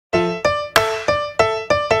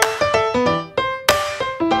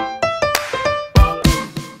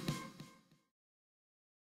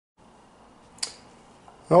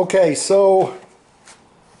Okay, so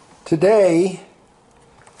today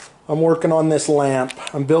I'm working on this lamp.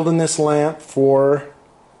 I'm building this lamp for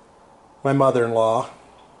my mother-in-law.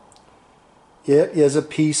 It is a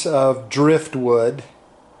piece of driftwood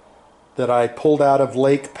that I pulled out of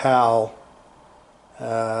Lake Powell.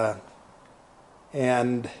 And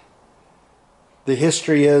the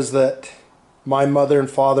history is that my mother and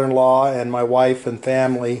father-in-law and my wife and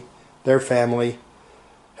family, their family,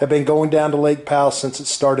 have been going down to Lake Powell since it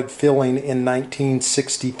started filling in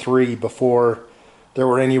 1963, before there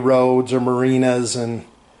were any roads or marinas and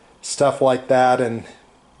stuff like that. And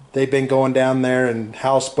they've been going down there and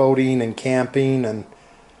houseboating and camping, and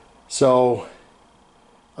so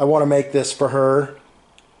I want to make this for her.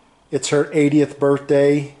 It's her 80th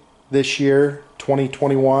birthday this year.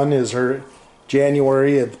 2021 is her,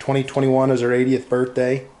 January of 2021 is her 80th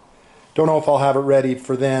birthday. Don't know if I'll have it ready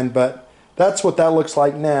for then, but that's what that looks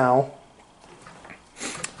like now.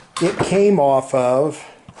 It came off of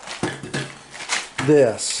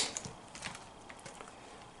this.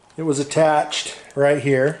 It was attached right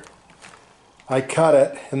here. I cut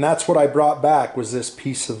it, and that's what I brought back, was this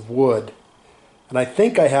piece of wood. And I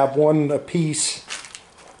think I have a piece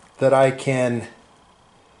that I can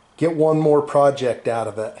get one more project out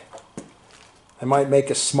of it. I might make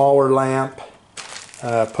a smaller lamp,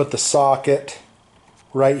 put the socket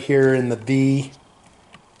right here in the V,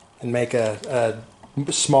 and make a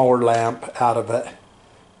smaller lamp out of it.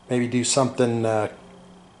 Maybe do something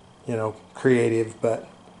creative, but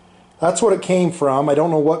that's what it came from. I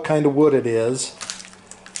don't know what kind of wood it is,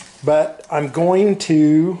 but I'm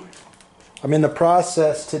in the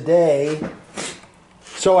process today.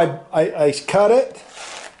 So I cut it,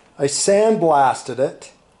 I sandblasted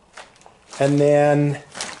it, and then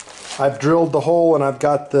I've drilled the hole, and I've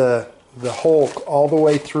got the hole all the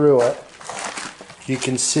way through it. You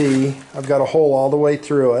can see I've got a hole all the way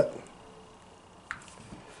through it.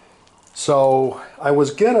 So I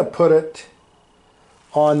was gonna put it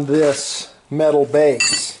on this metal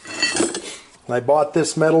base. And I bought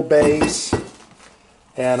this metal base,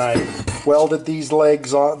 and I welded these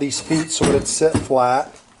legs on, these feet, so it'd sit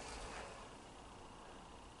flat.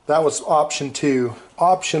 That was option 2.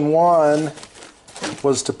 Option 1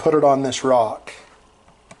 was to put it on this rock.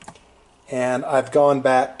 And I've gone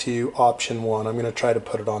back to option 1. I'm going to try to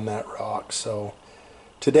put it on that rock. So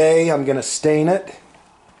today I'm going to stain it,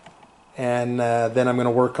 and then I'm going to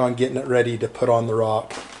work on getting it ready to put on the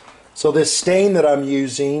rock. So this stain that I'm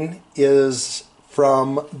using is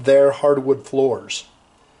from their hardwood floors.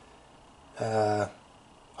 I've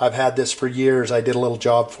had this for years. I did a little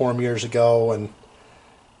job for them years ago, and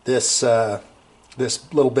this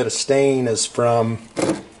little bit of stain is from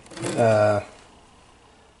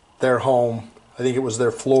their home. I think it was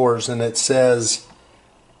their floors, and it says,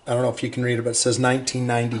 I don't know if you can read it, but it says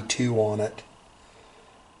 1992 on it.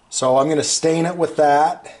 So I'm going to stain it with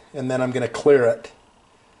that, and then I'm going to clear it.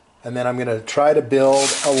 And then I'm going to try to build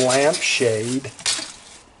a lampshade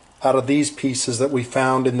out of these pieces that we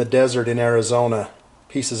found in the desert in Arizona.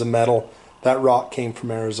 Pieces of metal. That rock came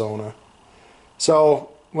from Arizona.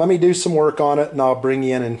 So let me do some work on it, and I'll bring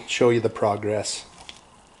you in and show you the progress.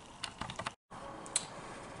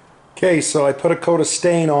 Okay, so I put a coat of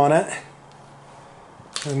stain on it.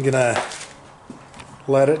 I'm gonna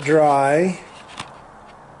let it dry.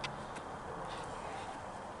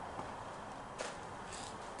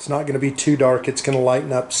 It's not going to be too dark. It's going to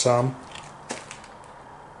lighten up some.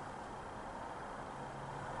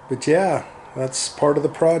 But yeah, that's part of the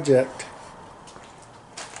project.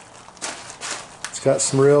 It's got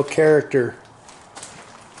some real character.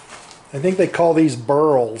 I think they call these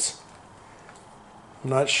burls. I'm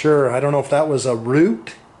not sure. I don't know if that was a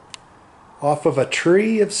root off of a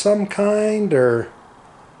tree of some kind or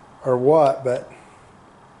what, but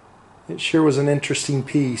it sure was an interesting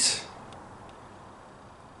piece.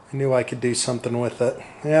 I knew I could do something with it.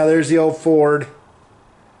 Yeah, there's the old Ford.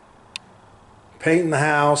 Painting the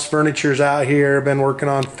house, furniture's out here. Been working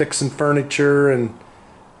on fixing furniture, and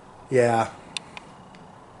yeah.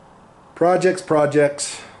 Projects.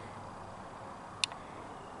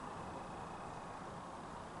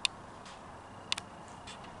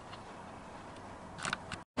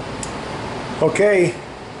 Okay,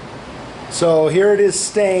 so here it is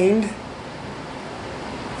stained,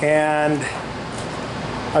 and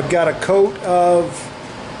I've got a coat of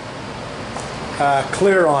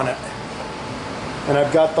clear on it, and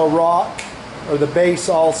I've got the rock or the base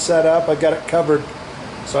all set up. I've got it covered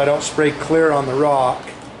so I don't spray clear on the rock,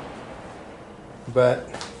 but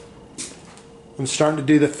I'm starting to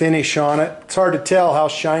do the finish on it. It's hard to tell how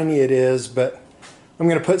shiny it is, but I'm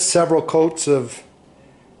going to put several coats of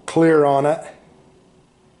clear on it,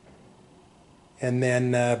 and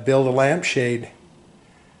then build a lampshade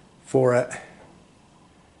for it.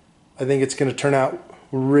 I think it's going to turn out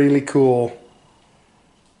really cool.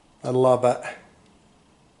 I love it.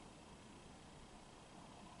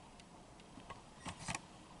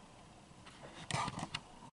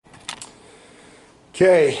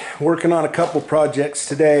 Okay, working on a couple projects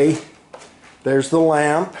today. There's the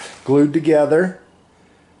lamp glued together,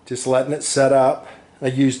 just letting it set up. I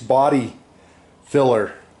used body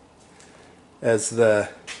filler as the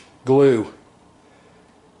glue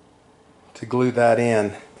to glue that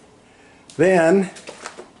in. Then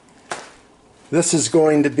this is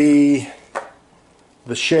going to be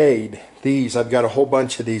the shade. These, I've got a whole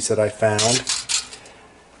bunch of these that I found.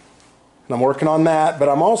 And I'm working on that, but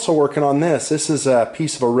I'm also working on this. This is a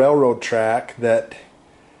piece of a railroad track that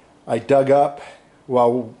I dug up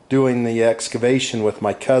while doing the excavation with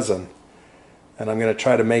my cousin. And I'm going to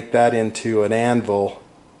try to make that into an anvil.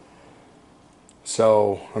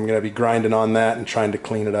 So I'm going to be grinding on that and trying to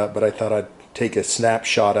clean it up, but I thought I'd take a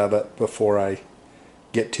snapshot of it before I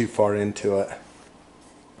get too far into it.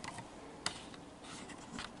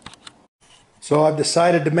 So I've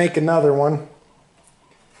decided to make another one.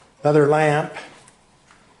 Another lamp.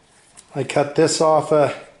 I cut this off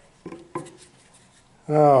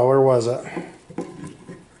where was it?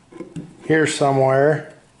 Here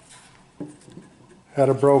somewhere. Had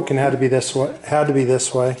to be this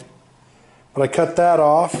way. But I cut that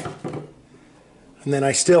off. And then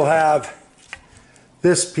I still have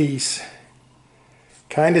this piece.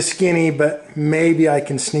 Kind of skinny, but maybe I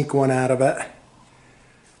can sneak one out of it.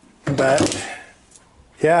 But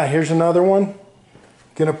yeah, here's another one.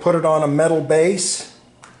 Gonna put it on a metal base.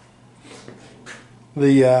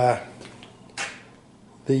 The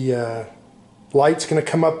light's gonna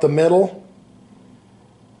come up the middle,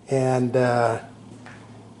 and gonna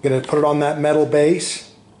put it on that metal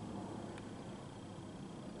base.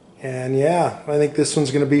 And yeah, I think this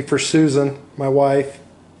one's gonna be for Susan, my wife,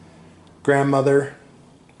 grandmother,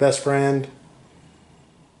 best friend.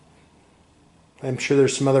 I'm sure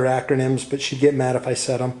there's some other acronyms, but she'd get mad if I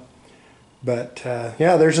said them. But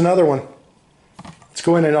yeah, there's another one. Let's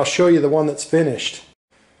go in and I'll show you the one that's finished.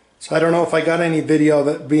 So I don't know if I got any video of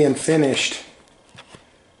it being finished,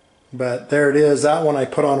 but there it is. That one I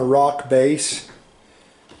put on a rock base.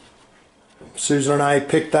 Susan and I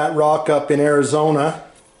picked that rock up in Arizona.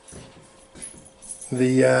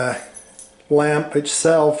 The lamp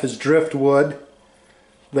itself is driftwood.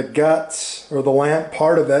 The guts, or the lamp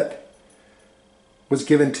part of it, was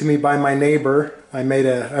given to me by my neighbor. I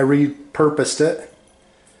repurposed it,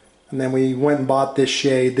 and then we went and bought this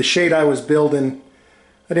shade. The shade I was building,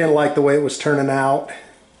 I didn't like the way it was turning out. And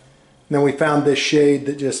then we found this shade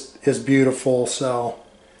that just is beautiful, so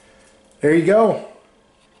there you go.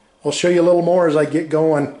 I'll show you a little more as I get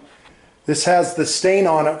going. This has the stain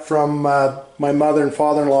on it from my mother and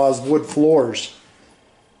father-in-law's wood floors.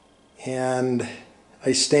 And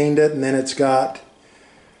I stained it, and then it's got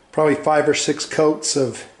probably 5 or 6 coats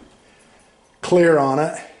of clear on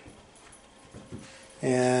it,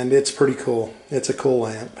 and it's pretty cool. It's a cool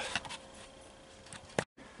lamp.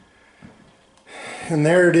 And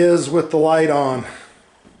there it is with the light on.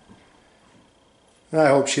 I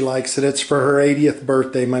hope she likes it. It's for her 80th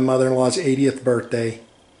birthday, my mother-in-law's 80th birthday.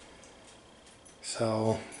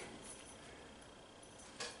 So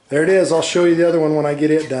there it is. I'll show you the other one when I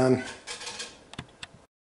get it done.